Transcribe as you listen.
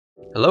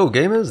Hello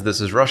gamers, this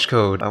is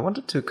Rushcode. I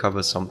wanted to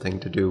cover something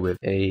to do with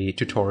a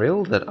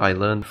tutorial that I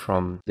learned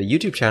from the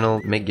YouTube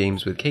channel Make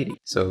Games with Katie.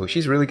 So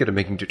she's really good at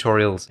making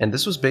tutorials, and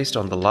this was based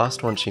on the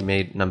last one she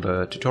made,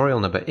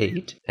 tutorial number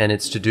 8, and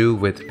it's to do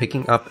with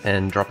picking up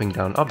and dropping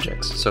down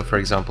objects. So for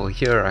example,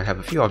 here I have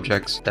a few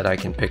objects that I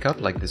can pick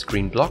up, like this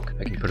green block.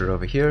 I can put it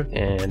over here,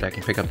 and I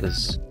can pick up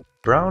this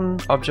brown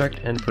object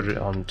and put it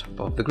on top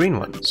of the green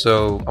one.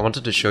 So I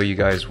wanted to show you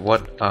guys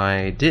what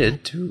I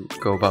did to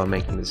go about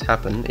making this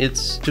happen.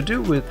 It's to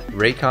do with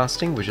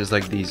raycasting, which is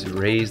like these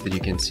rays that you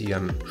can see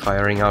I'm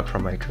firing out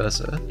from my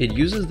cursor. It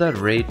uses that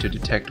ray to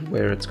detect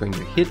where it's going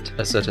to hit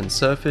a certain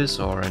surface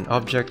or an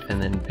object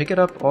and then pick it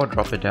up or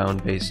drop it down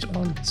based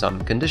on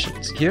some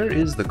conditions. Here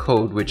is the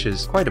code, which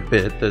is quite a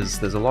bit.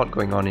 There's a lot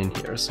going on in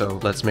here, so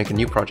let's make a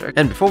new project.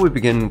 And before we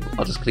begin,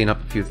 I'll just clean up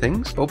a few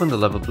things. Open the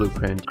level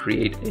blueprint,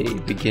 create a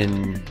begin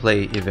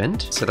play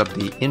event, set up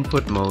the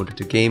input mode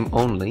to game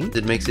only.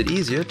 It makes it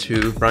easier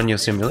to run your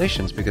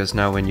simulations because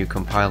now when you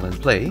compile and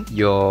play,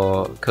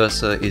 your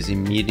cursor is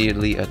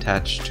immediately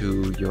attached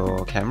to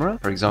your camera.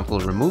 For example,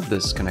 remove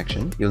this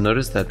connection. You'll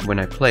notice that when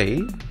I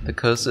play, the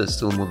cursor is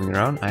still moving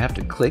around. I have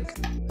to click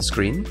the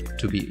screen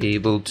to be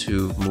able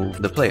to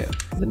move the player.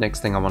 The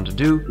next thing I want to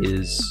do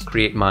is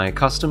create my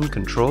custom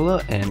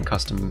controller and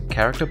custom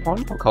character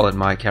pawn. I'll call it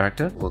my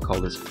character. We'll call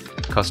this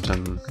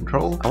custom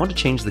control. I want to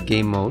change the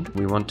game mode.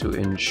 We want to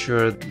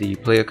ensure the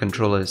player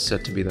controller is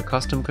set to be the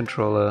custom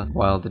controller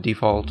while the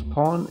default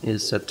pawn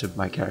is set to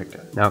my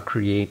character. Now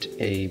create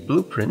a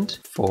blueprint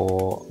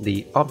for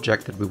the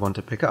object that we want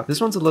to pick up.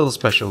 This one's a little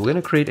special. We're going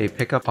to create a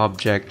pickup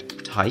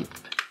object type.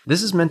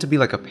 This is meant to be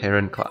like a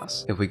parent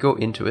class. If we go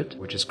into it,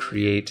 we just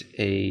create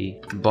a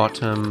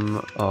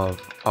bottom of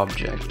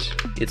object.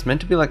 It's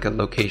meant to be like a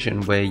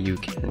location where you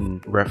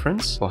can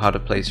reference for how to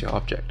place your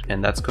object.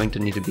 And that's going to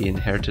need to be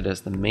inherited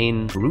as the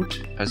main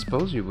root, I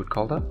suppose you would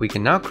call that. We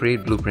can now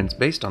create blueprints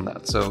based on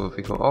that. So if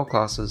we go all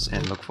classes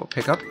and look for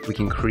pickup, we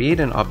can create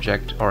an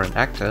object or an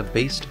actor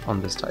based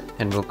on this type.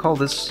 And we'll call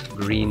this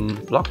green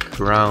block,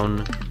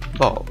 brown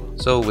ball.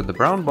 So with the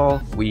brown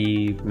ball,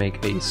 we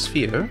make a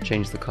sphere,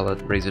 change the color,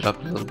 raise it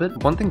up a little bit.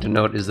 One thing to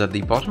note is that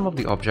the bottom of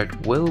the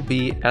object will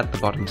be at the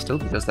bottom still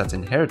because that's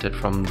inherited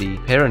from the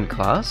parent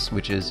class,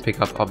 which is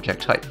pickup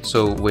object type.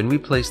 So when we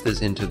place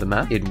this into the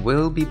map, it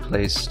will be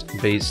placed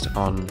based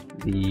on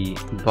the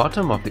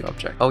bottom of the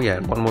object. Oh yeah,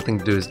 and one more thing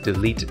to do is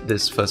delete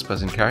this first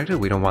person character.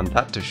 We don't want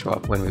that to show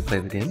up when we play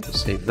the game. So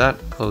save that,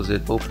 close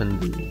it, open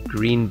the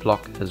green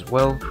block as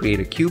well, create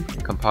a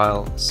cube,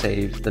 compile,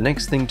 save. The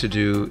next thing to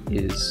do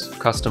is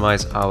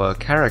customize our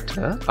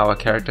character. Our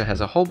character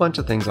has a whole bunch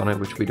of things on it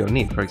which we don't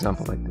need. For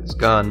example, like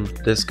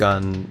this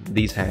gun,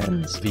 these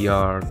hands,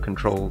 VR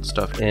control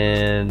stuff.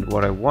 And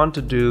what I want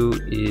to do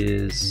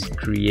is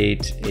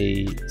create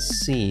a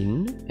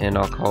scene, and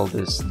I'll call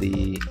this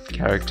the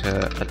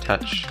character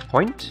attach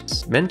point.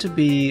 It's meant to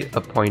be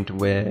a point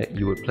where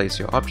you would place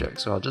your object,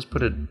 so I'll just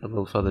put it a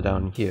little further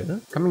down here.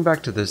 Coming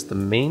back to this, the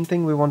main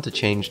thing we want to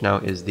change now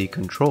is the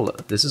controller.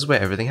 This is where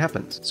everything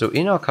happens. So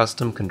in our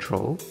custom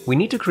control, we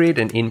need to create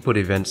an input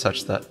event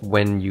such that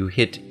when you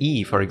hit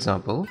E, for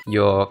example,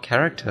 your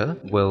character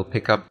will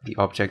pick up the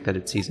object that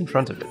it sees in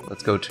front of it.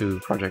 Let's go to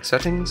project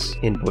settings,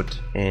 input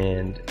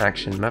and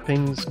action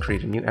mappings,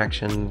 create a new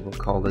action. We'll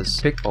call this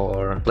pick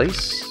or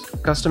place.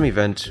 Custom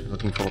event,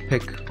 looking for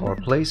pick or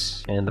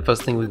place. And the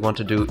first thing we want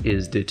to do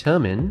is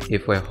determine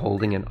if we're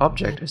holding an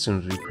object as soon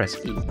as we press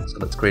E. So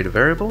let's create a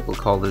variable. We'll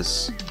call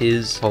this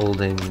is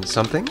holding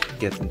something.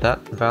 Get that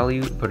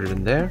value, put it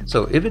in there.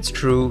 So if it's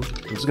true,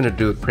 I'm just going to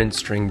do a print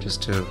string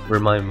just to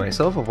remind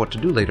myself of what to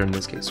do later in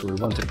this case. So we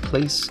want to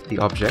place the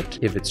object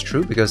if it's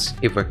true, because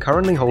if we're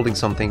currently holding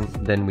something,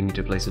 then we need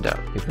to place it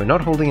down. If we're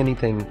not holding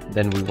anything,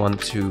 then we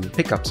want to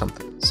pick up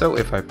something. So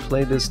if I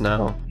play this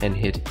now and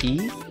hit E,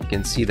 you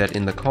can see that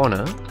in the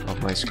corner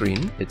of my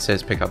screen, it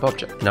says pick up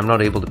object. And I'm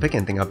not able to pick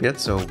anything up yet,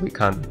 so we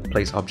can't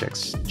place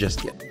objects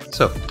just yet.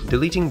 So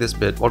deleting this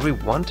bit, what we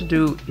want to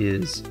do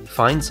is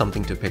find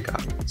something to pick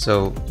up.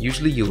 So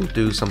usually you'll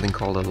do something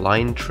called a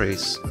line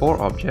trace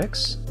for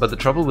objects, but the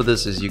trouble with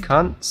this is you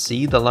can't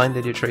see the line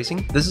that you're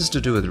tracing. This is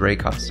to do with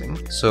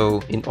raycasting.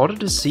 So in order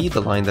to see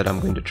the line that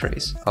I'm going to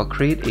trace, I'll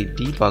create a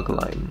debug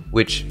line,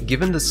 which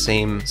given the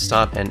same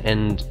start and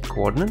end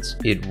coordinates,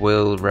 it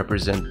will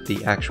represent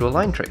the actual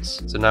line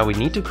trace. So now we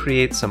need to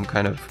create some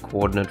kind of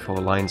coordinate for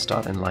line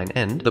start and line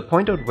end. The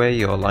point out where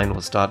your line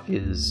will start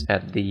is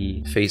at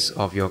the face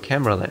of your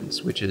camera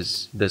lens, which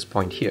is this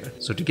point here.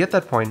 So to get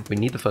that point, we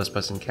need the first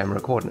person camera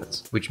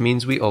coordinates, which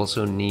means we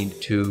also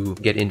need to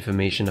get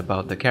information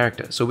about the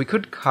character. So we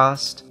could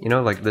cast,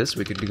 like this,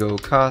 we could go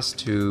cast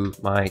to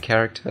my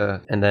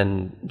character and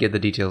then get the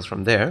details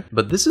from there.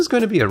 But this is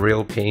going to be a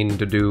real pain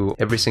to do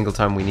every single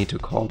time we need to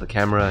call the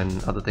camera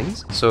and other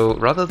things. So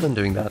rather than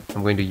doing that,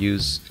 I'm going to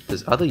use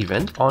this other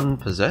event on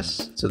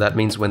possess. So that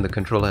means when the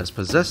controller has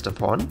possessed a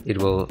pawn, it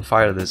will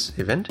fire this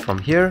event. From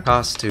here,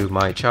 pass to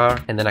my char,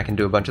 and then I can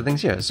do a bunch of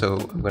things here. So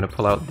I'm going to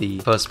pull out the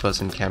first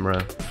person camera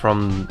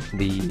from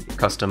the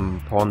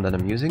custom pawn that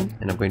I'm using,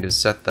 and I'm going to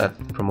set that,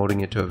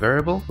 promoting it to a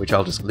variable, which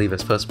I'll just leave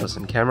as first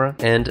person camera.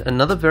 And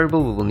another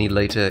variable we will need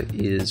later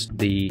is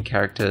the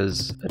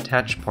character's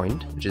attach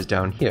point, which is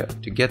down here.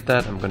 To get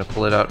that, I'm going to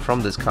pull it out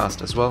from this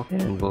cast as well,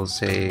 and we'll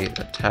say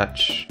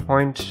attach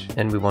point,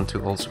 and we want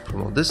to also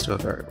promote this to a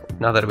variable.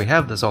 Now that we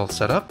have this all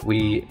set up,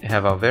 we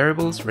have our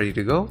variables ready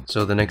to go.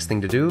 So the next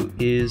thing to do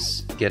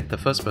is get the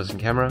first person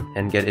camera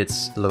and get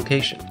its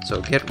location.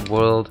 So get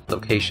world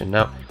location.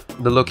 Now,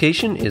 the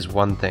location is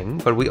one thing,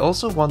 but we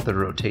also want the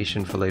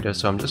rotation for later,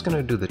 so I'm just going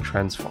to do the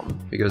transform,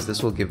 because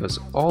this will give us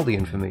all the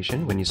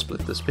information when you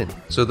split the spin.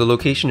 So the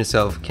location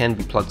itself can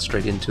be plugged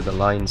straight into the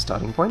line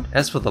starting point.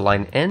 As for the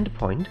line end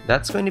point,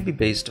 that's going to be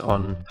based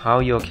on how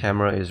your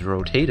camera is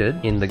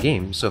rotated in the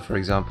game. So for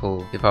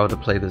example, if I were to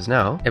play this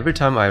now, every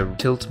time I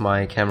tilt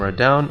my camera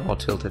down or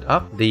tilt it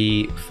up,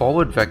 the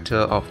forward vector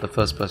of the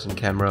first person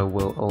camera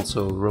will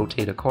also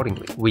rotate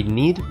accordingly. We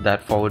need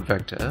that forward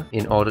vector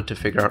in order to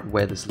figure out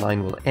where this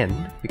line will end,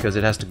 because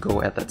it has to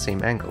go at that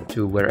same angle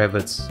to wherever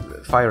it's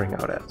firing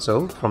out at.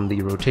 So from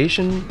the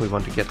rotation, we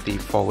want to get the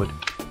forward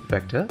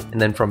vector, and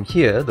then from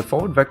here the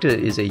forward vector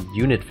is a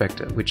unit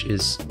vector, which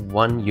is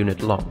 1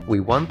 unit long.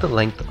 We want the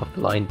length of the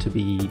line to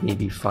be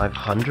maybe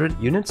 500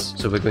 units,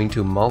 so we're going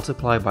to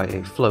multiply by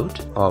a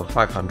float of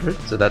 500,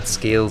 so that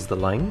scales the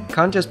line.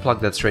 Can't just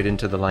plug that straight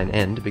into the line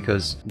end,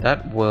 because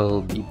that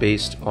will be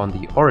based on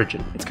the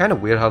origin. It's kind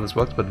of weird how this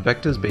works, but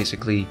vectors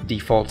basically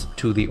default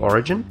to the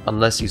origin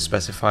unless you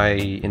specify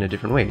in a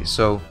different way.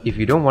 So if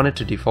you don't want it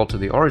to default to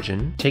the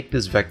origin, take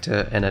this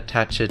vector and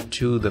attach it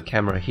to the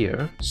camera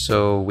here.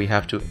 So we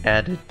have to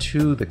add it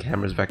to the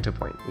camera's vector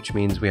point, which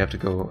means we have to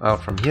go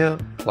out from here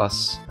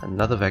plus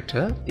another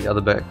vector, the other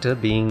vector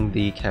being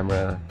the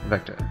camera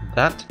vector.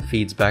 That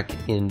feeds back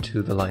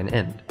into the line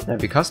end. Now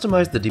if you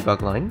customize the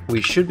debug line, we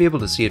should be able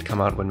to see it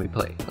come out when we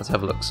play. Let's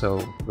have a look.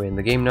 So we're in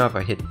the game now. If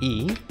I hit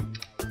E,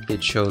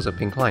 it shows a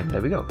pink line.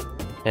 There we go.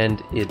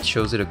 And it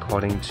shows it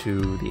according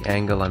to the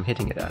angle I'm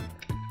hitting it at.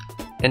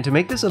 And to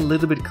make this a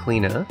little bit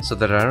cleaner, so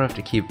that I don't have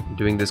to keep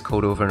doing this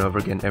code over and over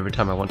again every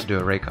time I want to do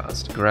a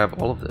raycast, grab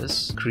all of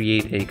this,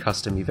 create a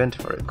custom event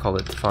for it, call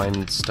it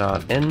find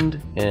start end,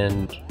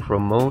 and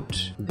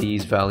promote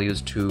these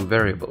values to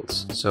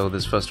variables. So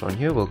this first one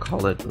here, we'll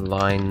call it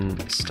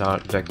line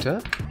start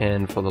vector,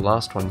 and for the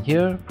last one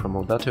here,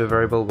 promote that to a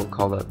variable, we'll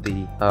call that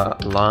the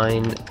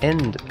line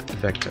end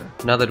vector.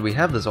 Now that we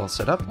have this all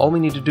set up, all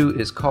we need to do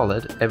is call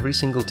it every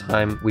single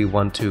time we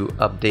want to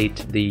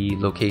update the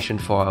location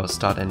for our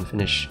start and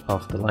finish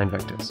of the line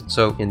vectors.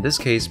 So in this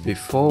case,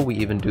 before we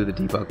even do the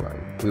debug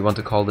line, we want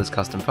to call this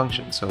custom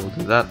function. So we'll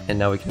do that, and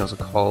now we can also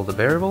call the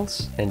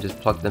variables and just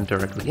plug them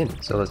directly in.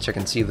 So let's check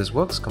and see if this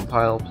works.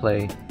 Compile,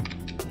 play,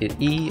 hit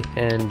E,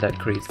 and that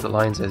creates the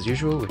lines as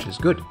usual, which is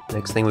good.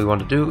 Next thing we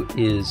want to do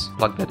is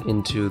plug that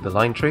into the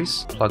line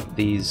trace, plug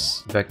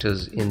these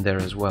vectors in there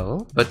as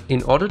well. But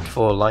in order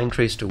for line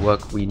trace to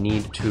work, we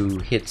need to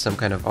hit some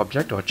kind of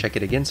object or check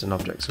it against an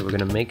object. So we're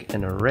going to make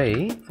an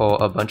array for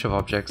a bunch of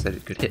objects that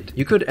it could hit.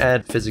 You could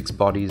add physics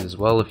bodies as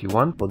well if you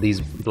want, for these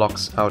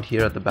blocks out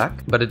here at the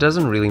back, but it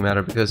doesn't really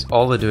matter because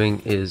all we're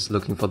doing is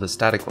looking for the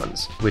static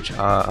ones, which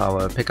are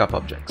our pickup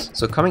objects.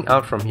 So coming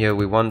out from here,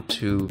 we want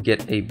to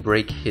get a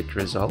break hit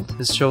result.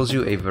 This shows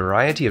you a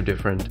variety of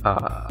different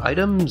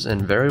items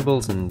and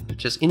variables and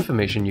just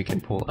information you can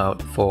pull out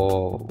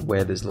for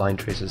where this line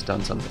trace has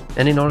done something.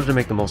 And in order to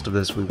make the most of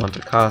this, we want to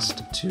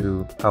cast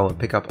to our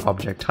pickup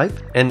object type.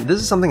 And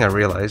this is something I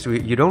realized,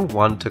 you don't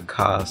want to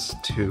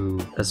cast to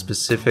a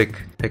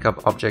specific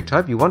pickup object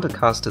type, you want to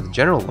cast to the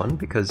general one,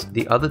 because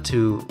the other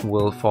two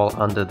will fall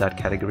under that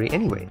category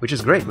anyway, which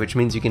is great, which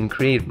means you can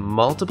create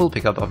multiple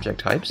pickup object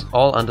types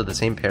all under the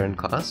same parent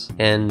class,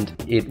 and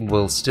it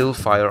will still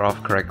fire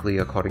off correctly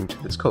according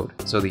to this code.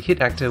 So the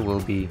hit actor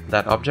will be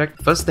that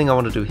object. First thing I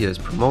want to do here is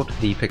promote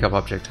the pickup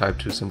object type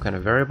to some kind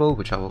of variable,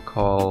 which I will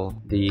call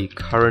the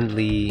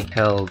currently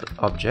held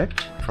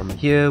object. From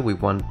here, we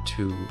want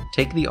to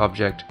take the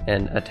object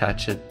and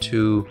attach it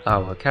to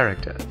our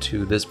character,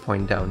 to this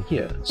point down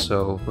here.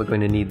 So we're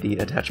going to need the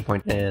attach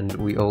point, and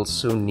we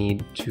also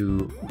need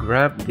to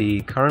grab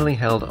the currently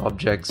held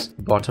object's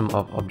bottom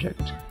of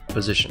object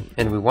position,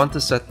 and we want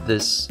to set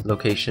this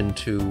location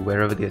to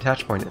wherever the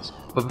attach point is.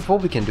 But before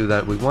we can do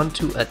that, we want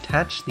to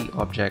attach the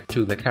object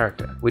to the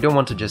character. We don't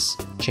want to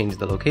just change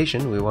the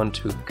location, we want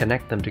to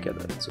connect them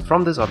together. So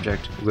from this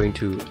object, we're going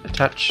to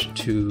attach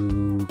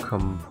to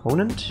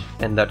component,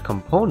 and that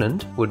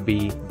component would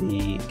be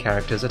the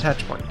character's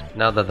attach point.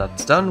 Now that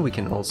that's done, we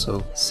can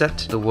also set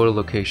the world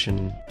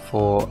location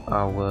for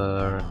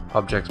our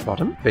object's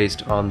bottom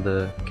based on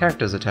the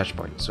character's attach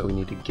point. So we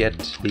need to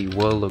get the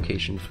world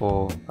location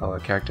for our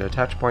character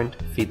attach point,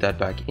 feed that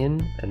back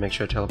in, and make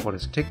sure teleport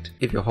is ticked.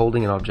 If you're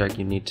holding an object,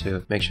 you need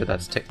to make sure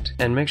that's ticked,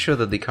 and make sure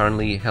that the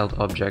currently held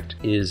object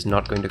is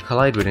not going to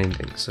collide with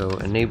anything. So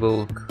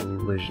enable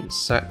collision,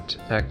 set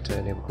vector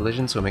enable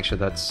collision, so make sure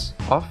that's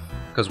off.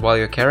 because while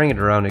you're carrying it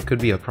around, it could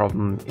be a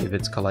problem if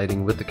it's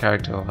colliding with the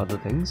character or other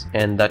things,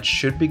 and that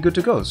should be good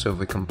to go. So if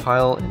we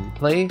compile and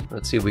play,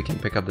 let's see if we can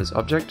pick up this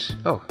object.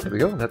 Oh, there we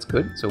go, that's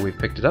good. So we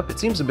picked it up. It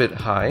seems a bit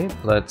high.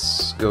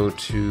 Let's go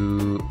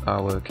to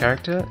our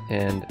character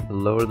and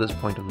lower this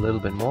point a little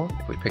bit more.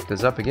 If we pick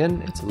this up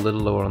again, it's a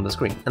little lower on the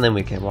screen, and then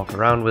we can walk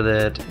around with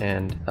it.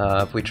 And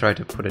if we try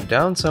to put it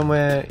down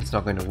somewhere, it's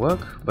not going to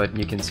work, but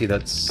you can see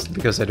that's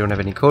because I don't have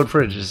any code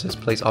for it. It just says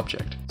place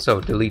object.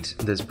 So delete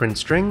this print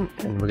string,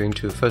 and we're going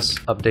to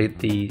first update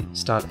the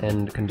start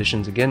end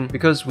conditions again,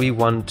 because we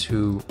want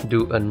to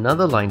do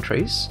another line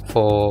trace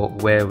for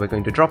where we're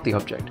going to drop the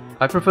object.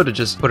 I prefer to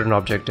just put an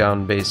object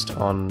down based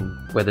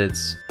on whether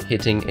it's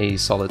hitting a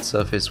solid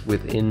surface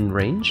within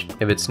range.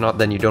 If it's not,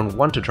 then you don't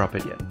want to drop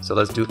it yet. So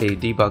let's do a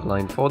debug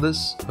line for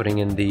this, putting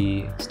in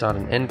the start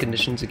and end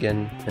conditions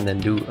again, and then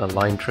do a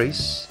line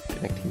trace,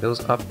 connecting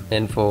those up.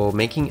 And for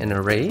making an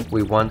array,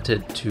 we want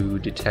it to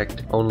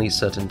detect only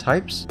certain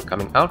types.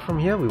 Coming out from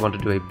here, we want to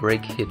do a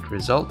break hit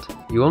result.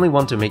 You only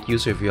want to make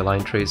use of your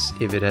line trace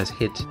if it has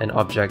hit an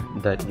object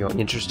that you're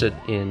interested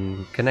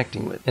in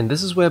connecting with. And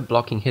this is where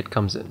blocking hit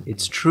comes in.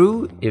 It's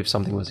true if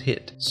something was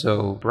hit.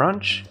 So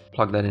branch,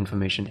 plug that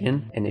information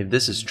in, and if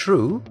this is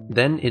true,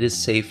 then it is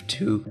safe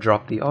to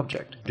drop the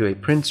object. Do a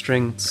print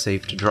string,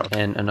 safe to drop,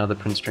 and another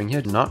print string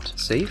here, not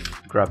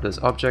safe. Grab this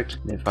object,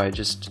 and if I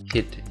just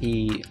hit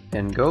E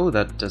and go,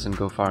 that doesn't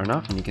go far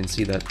enough, and you can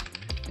see that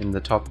in the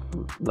top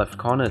left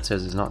corner it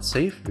says it's not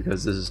safe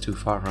because this is too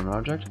far from an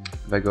object.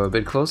 If I go a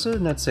bit closer,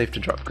 then that's safe to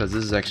drop because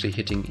this is actually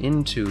hitting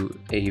into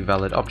a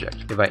valid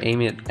object. If I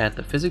aim it at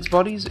the physics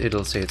bodies,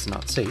 it'll say it's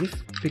not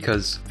safe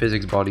because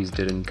physics bodies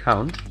didn't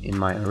count in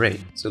my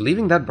array. So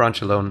leaving that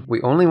branch alone, we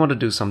only want to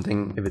do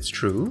something if it's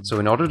true. So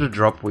in order to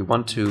drop, we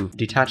want to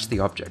detach the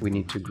object. We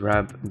need to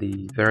grab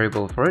the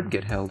variable for it,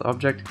 get held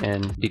object,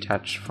 and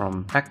detach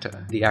from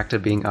actor, the actor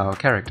being our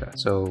character.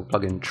 So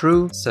plug in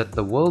true, set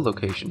the world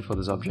location for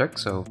this object.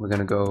 So we're going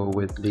to go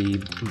with the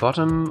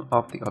bottom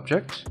of the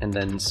object and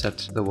then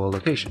set the world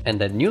location.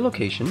 And that new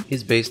location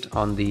is based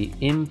on the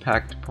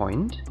impact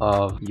point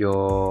of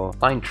your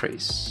line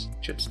trace.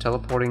 It's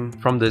teleporting.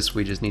 From this,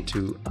 we just need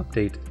to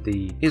update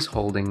the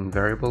isHolding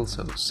variable,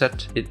 so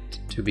set it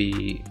to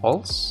be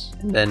false,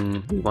 and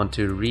then we want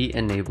to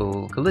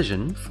re-enable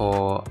collision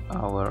for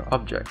our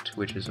object,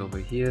 which is over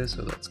here,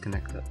 so let's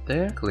connect that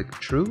there, click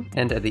true,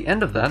 and at the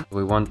end of that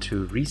we want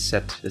to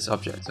reset this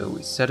object. So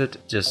we set it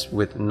just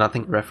with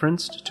nothing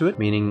referenced to it,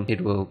 meaning it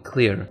will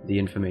clear the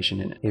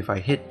information in it. If I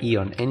hit E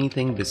on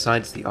anything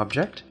besides the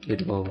object,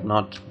 it will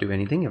not do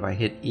anything. If I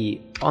hit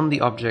E on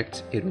the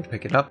object, it will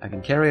pick it up. I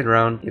can carry it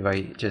around. If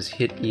I just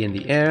hit E in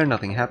the air,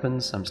 nothing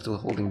happens. I'm still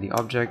holding the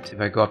object.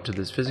 If I go up to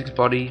this physics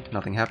body,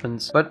 nothing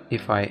happens. But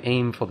if I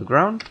aim for the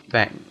ground,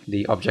 bang,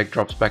 the object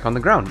drops back on the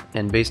ground,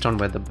 and based on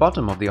where the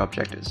bottom of the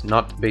object is,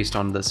 not based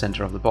on the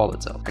center of the ball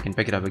itself. I can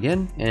pick it up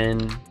again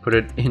and put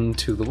it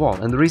into the wall.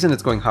 And the reason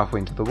it's going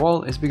halfway into the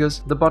wall is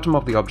because the bottom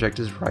of the object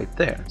is right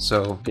there.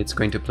 So it's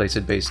going to place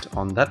it based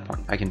on that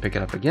point. I can pick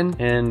it up again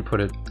and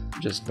put it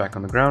just back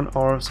on the ground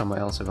or somewhere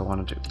else if I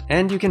wanted to.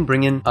 And you can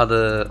bring in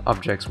other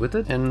objects with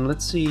it, and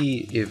let's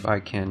see if I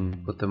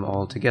can put them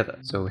all together.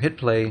 So hit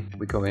play,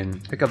 we go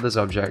in, pick up this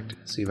object,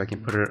 see if I can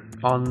put it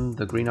on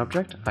the green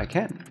object. I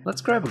can.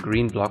 Let's grab a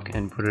green block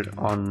and put it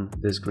on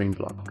this green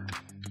block.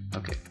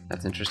 Okay,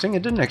 that's interesting.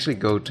 It didn't actually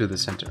go to the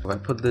center. If I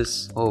put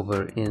this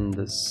over in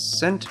the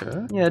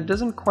center, yeah, it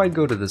doesn't quite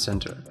go to the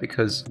center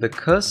because the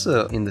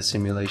cursor in the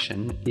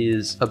simulation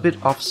is a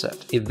bit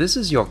offset. If this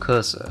is your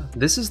cursor,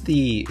 this is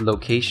the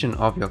location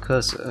of your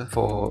cursor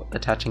for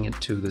attaching it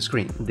to the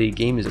screen. The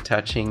game is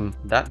attaching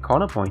that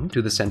corner point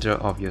to the center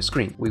of your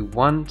screen. We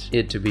want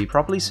it to be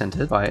properly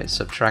centered by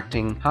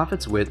subtracting half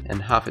its width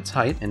and half its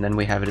height, and then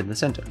we have it in the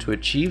center. To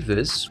achieve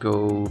this,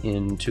 go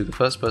into the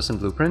first person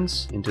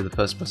blueprints, into the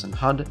first person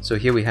HUD. So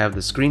here we have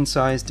the screen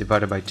size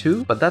divided by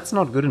 2, but that's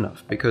not good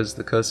enough because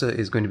the cursor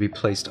is going to be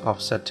placed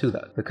offset to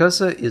that. The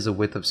cursor is a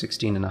width of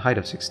 16 and a height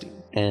of 16.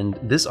 And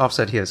this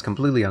offset here is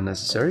completely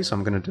unnecessary, so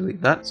I'm going to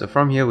delete that. So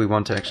from here we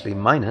want to actually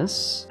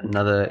minus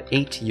another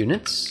 8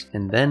 units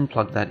and then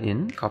plug that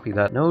in, copy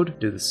that node,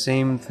 do the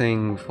same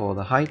thing for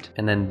the height,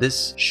 and then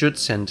this should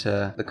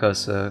center the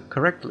cursor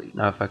correctly.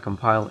 Now if I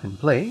compile and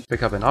play,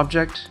 pick up an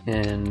object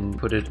and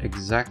put it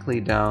exactly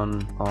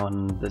down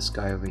on this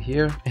guy over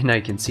here, and now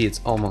you can see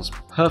it's almost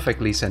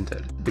perfectly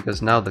centered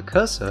because now the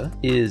cursor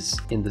is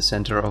in the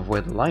center of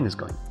where the line is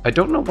going. I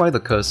don't know why the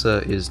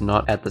cursor is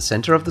not at the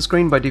center of the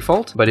screen by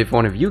default, but if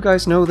one of you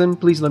guys know, then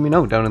please let me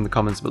know down in the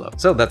comments below.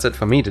 So that's it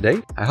for me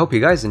today. I hope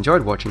you guys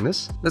enjoyed watching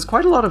this. There's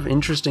quite a lot of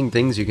interesting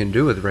things you can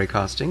do with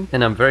raycasting,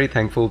 and I'm very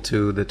thankful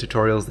to the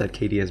tutorials that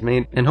Katie has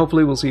made, and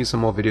hopefully we'll see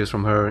some more videos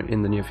from her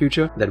in the near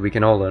future that we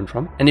can all learn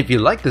from. And if you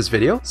like this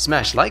video,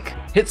 smash like,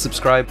 hit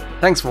subscribe.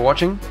 Thanks for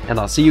watching, and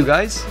I'll see you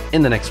guys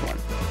in the next one.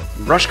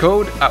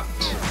 Rushcode out.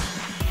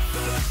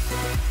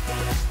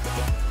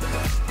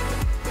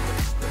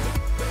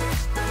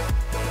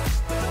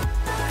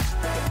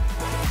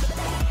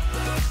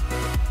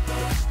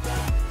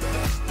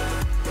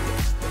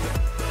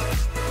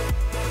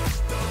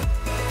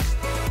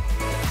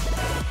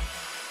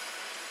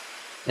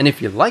 And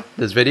if you liked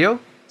this video,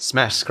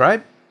 smash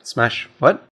subscribe, smash what?